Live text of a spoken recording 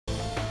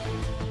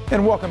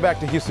And welcome back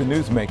to Houston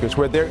Newsmakers,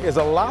 where there is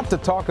a lot to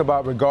talk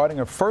about regarding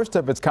a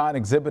first-of-its-kind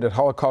exhibit at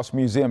Holocaust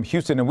Museum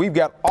Houston, and we've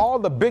got all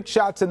the big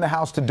shots in the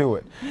house to do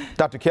it.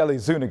 Dr. Kelly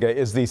Zuniga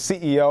is the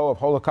CEO of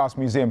Holocaust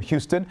Museum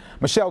Houston.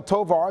 Michelle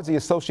Tovar is the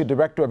Associate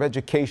Director of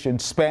Education,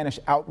 Spanish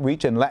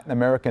Outreach, and Latin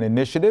American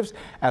Initiatives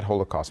at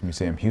Holocaust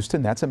Museum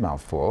Houston. That's a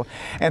mouthful.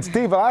 And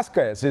Steve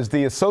Velasquez is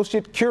the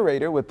Associate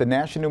Curator with the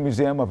National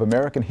Museum of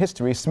American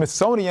History,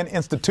 Smithsonian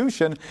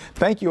Institution.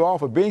 Thank you all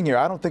for being here.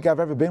 I don't think I've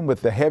ever been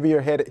with the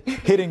heavier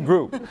hitting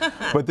group,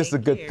 but this is a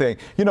good thing.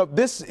 You know,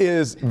 this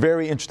is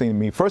very interesting to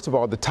me. First of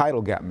all, the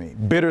title got me,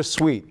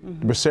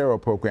 Bittersweet,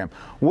 Bracero Program.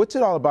 What's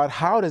it all about?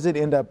 How does it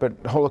end up at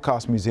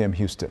Holocaust Museum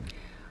Houston?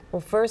 Well,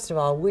 first of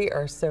all, we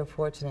are so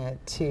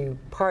fortunate to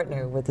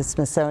partner with the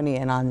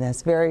Smithsonian on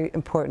this very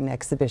important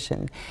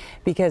exhibition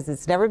because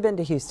it's never been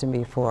to Houston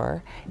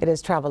before. It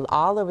has traveled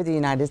all over the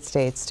United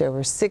States to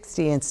over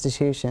 60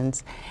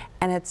 institutions,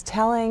 and it's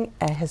telling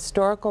a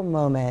historical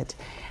moment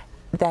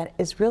that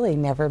has really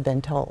never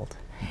been told.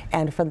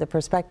 And from the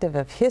perspective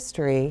of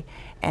history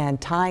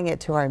and tying it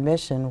to our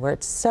mission, where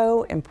it's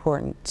so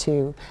important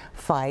to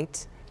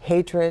fight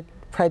hatred,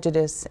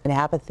 prejudice, and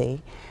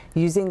apathy,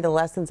 using the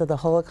lessons of the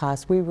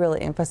Holocaust, we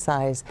really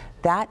emphasize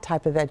that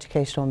type of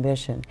educational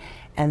mission.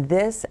 And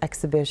this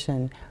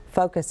exhibition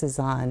focuses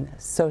on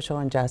social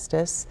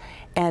injustice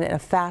and a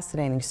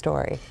fascinating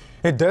story.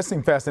 It does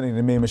seem fascinating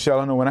to me,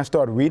 Michelle. I know when I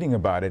started reading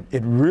about it,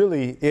 it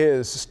really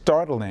is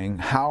startling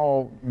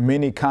how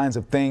many kinds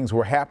of things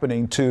were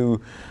happening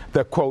to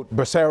the, quote,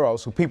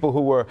 Braceros, people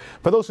who were,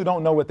 for those who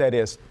don't know what that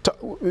is,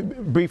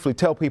 briefly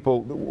tell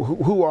people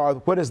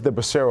what is the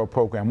Bracero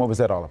Program? What was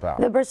that all about?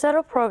 The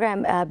Bracero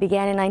Program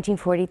began in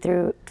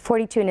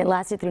 1942 and it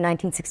lasted through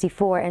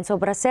 1964. And so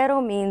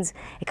Bracero means,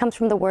 it comes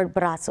from the word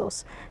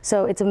brazos.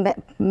 So it's a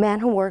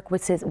man who worked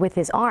with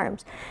his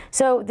arms.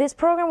 So this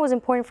program was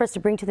important for us to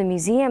bring to the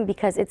museum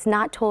because it's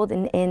not told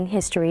in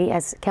history,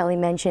 as Kelly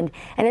mentioned,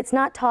 and it's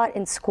not taught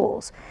in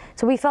schools.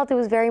 So we felt it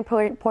was very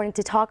important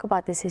to talk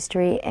about this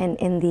history and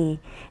in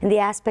the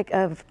aspect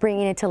of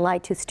bringing it to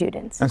light to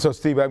students. And so,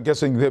 Steve, I'm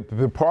guessing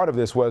the part of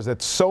this was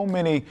that so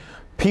many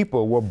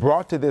people were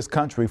brought to this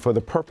country for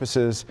the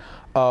purposes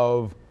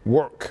of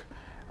work.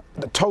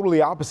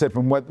 Totally opposite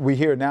from what we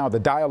hear now. The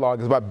dialogue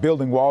is about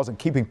building walls and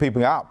keeping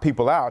people out.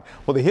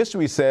 Well, the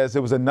history says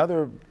it was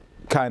another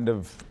kind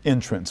of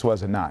entrance,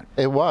 was it not?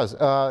 It was.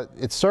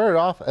 It started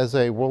off as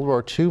a World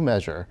War II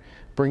measure,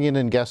 bringing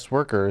in guest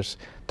workers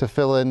to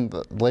fill in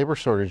the labor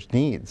shortage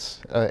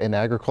needs in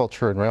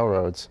agriculture and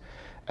railroads.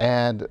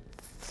 And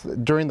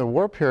during the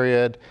war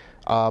period,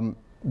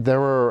 there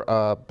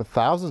were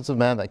thousands of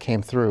men that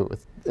came through.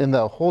 In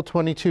the whole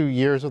 22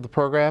 years of the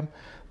program,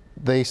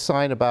 they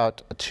signed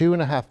about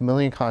 2.5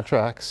 million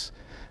contracts.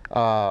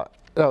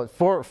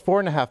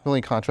 4.5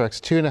 million contracts,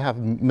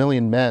 2.5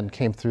 million men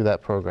came through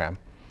that program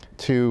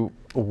to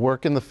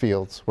work in the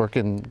fields, work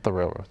in the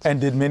railroads. And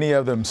did many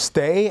of them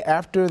stay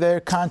after their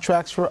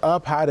contracts were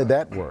up? How did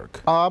that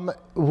work?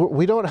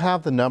 We don't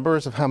have the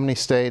numbers of how many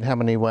stayed, how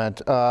many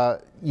went.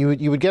 You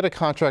would get a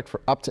contract for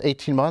up to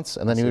 18 months,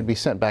 and then you would be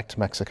sent back to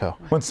Mexico.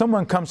 When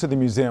someone comes to the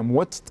museum,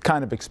 what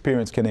kind of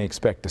experience can they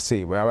expect to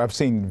see? Well, I've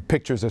seen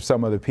pictures of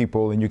some other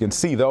people, and you can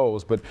see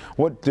those, but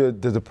what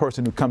does the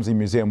person who comes to the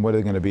museum, what are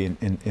they going to be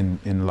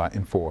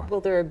in for?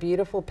 Well, there are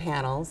beautiful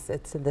panels.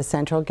 It's in the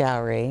Central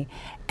Gallery,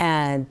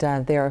 and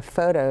there are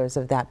photos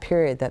of that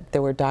period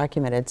that were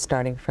documented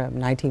starting from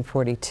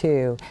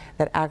 1942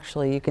 that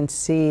actually you can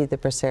see the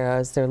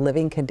Braceros, their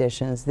living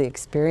conditions, the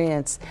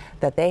experience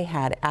that they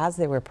had as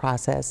they were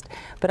processed.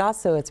 But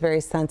also it's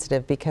very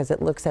sensitive because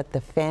it looks at the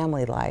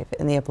family life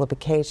and the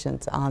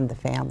implications on the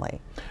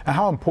family. And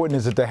how important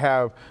is it to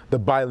have the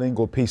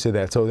bilingual piece of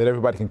that so that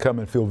everybody can come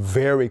and feel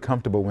very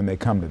comfortable when they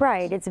come to this?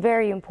 Right, it's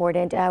very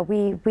important.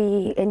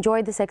 We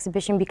enjoyed this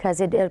exhibition because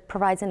it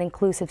provides an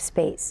inclusive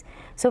space.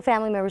 So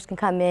family members can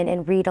come in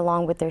and read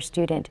along with their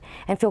student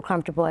and feel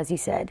comfortable, as you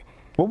said.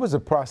 What was the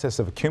process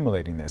of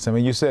accumulating this? I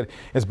mean, you said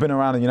it's been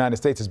around in the United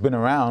States, it's been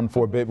around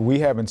for a bit, but we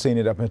haven't seen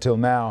it up until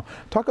now.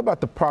 Talk about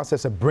the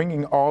process of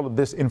bringing all of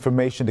this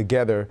information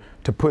together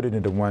to put it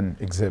into one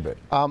exhibit.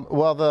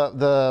 Well,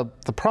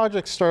 the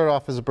project started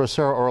off as a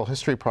Bracero Oral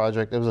History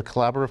project. It was a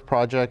collaborative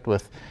project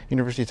with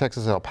University of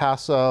Texas El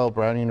Paso,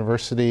 Brown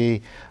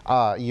University,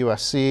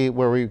 USC,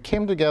 where we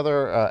came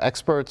together,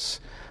 experts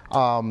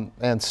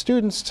and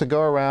students, to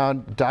go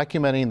around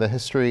documenting the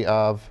history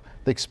of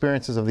the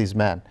experiences of these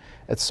men.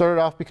 It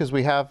started off because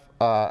we have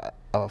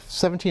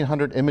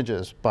 1,700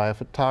 images by a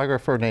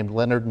photographer named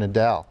Leonard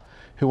Nadel,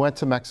 who went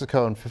to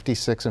Mexico in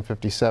 '56 and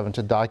 '57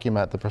 to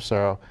document the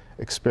Bracero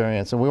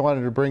experience. And we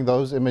wanted to bring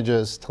those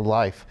images to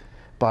life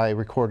by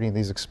recording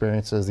these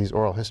experiences, these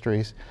oral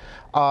histories.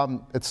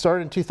 It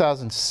started in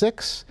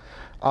 2006.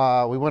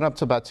 We went up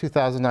to about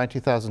 2009,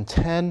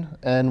 2010,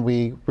 and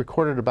we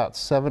recorded about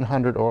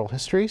 700 oral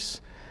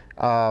histories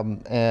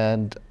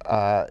and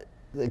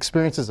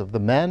experiences of the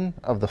men,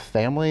 of the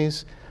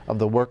families, of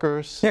the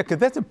workers. Yeah, because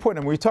that's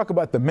important. When you talk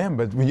about the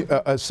members, when you,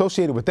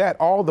 associated with that,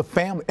 all the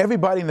family,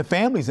 everybody in the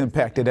family is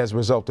impacted as a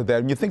result of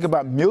that. When you think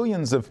about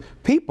millions of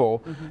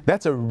people,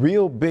 that's a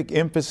real big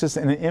emphasis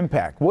and an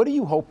impact. What do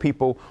you hope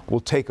people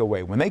will take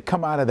away? When they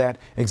come out of that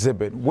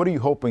exhibit, what are you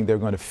hoping they're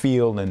going to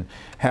feel and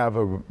have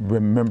a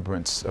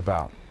remembrance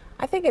about?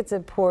 I think it's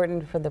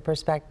important for the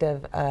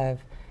perspective of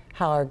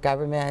how our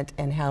government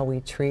and how we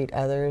treat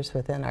others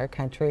within our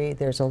country.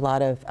 There's a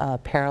lot of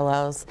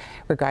parallels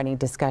regarding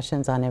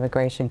discussions on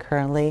immigration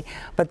currently,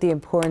 but the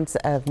importance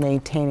of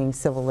maintaining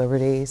civil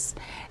liberties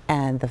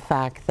and the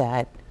fact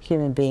that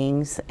human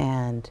beings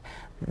and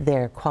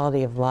their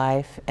quality of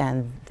life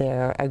and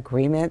their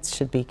agreements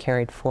should be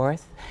carried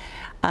forth.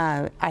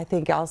 I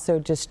think also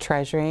just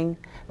treasuring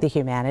the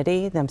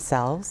humanity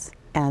themselves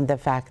and the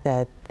fact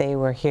that they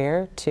were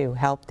here to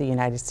help the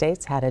United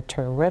States had a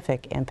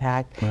terrific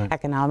impact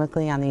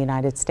economically on the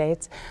United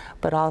States,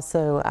 but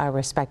also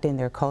respecting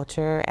their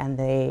culture and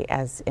they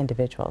as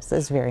individuals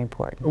is very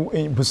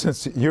important. But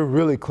since you're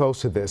really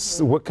close to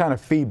this, what kind of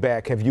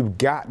feedback have you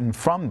gotten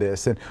from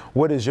this, and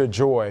what is your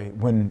joy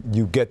when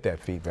you get that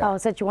feedback? Oh,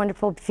 such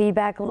wonderful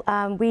feedback.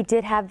 We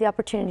did have the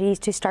opportunities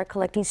to start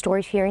collecting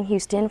stories here in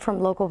Houston from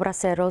local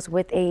braceros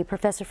with a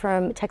professor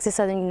from Texas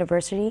Southern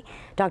University,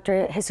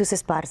 Dr. Jesus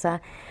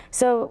Esparza.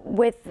 So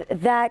with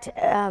that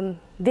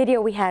video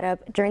we had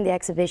up during the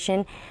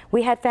exhibition,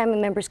 we had family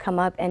members come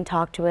up and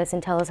talk to us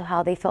and tell us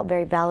how they felt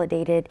very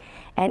validated,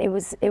 and it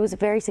was a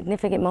very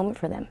significant moment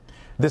for them.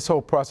 This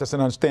whole process,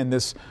 and I understand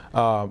this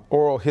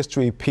oral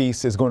history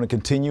piece is going to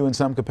continue in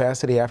some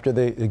capacity after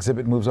the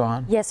exhibit moves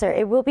on? Yes, sir.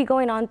 It will be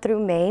going on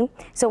through May,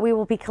 so we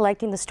will be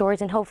collecting the stories,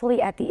 and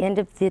hopefully at the end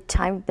of the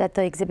time that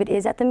the exhibit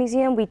is at the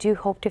museum, we do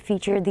hope to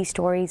feature these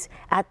stories,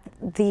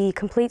 the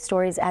complete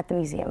stories at the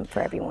museum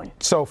for everyone.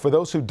 So for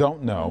those who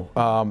don't know,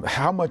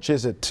 how much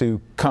is it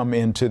to come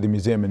into the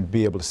museum and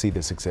be able to see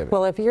this exhibit?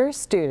 Well, if you're a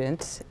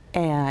student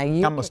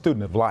and I'm a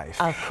student of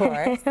life. Of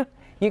course.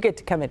 You get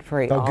to come in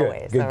free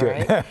always, good.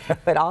 Right?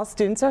 But all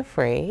students are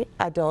free.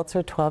 Adults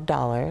are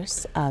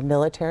 $12.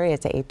 Military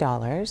is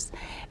 $8.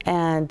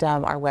 And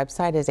our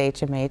website is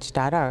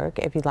hmh.org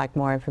if you'd like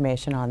more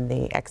information on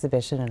the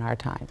exhibition and our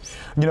times.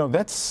 You know,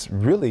 that's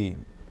really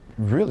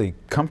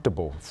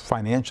comfortable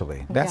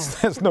financially.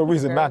 That's no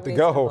reason not to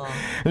go.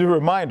 A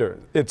reminder,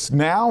 it's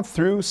now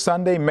through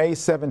Sunday, May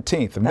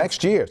 17th of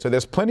next year. So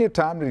there's plenty of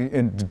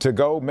time to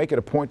go, make it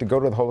a point to go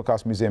to the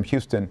Holocaust Museum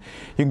Houston.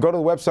 You can go to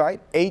the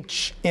website,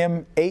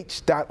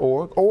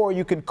 hmh.org, or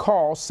you can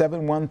call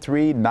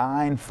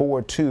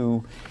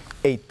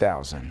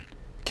 713-942-8000.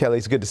 Kelly,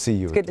 it's good to see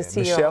you. It's good to see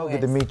you. Michelle, good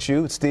to meet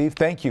you. Steve,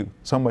 thank you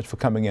so much for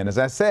coming in. As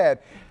I said,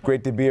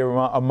 great to be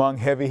among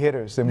heavy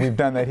hitters, and we've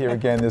done that here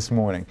again this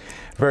morning.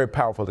 Very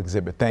powerful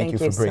exhibit. Thank you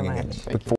for bringing it.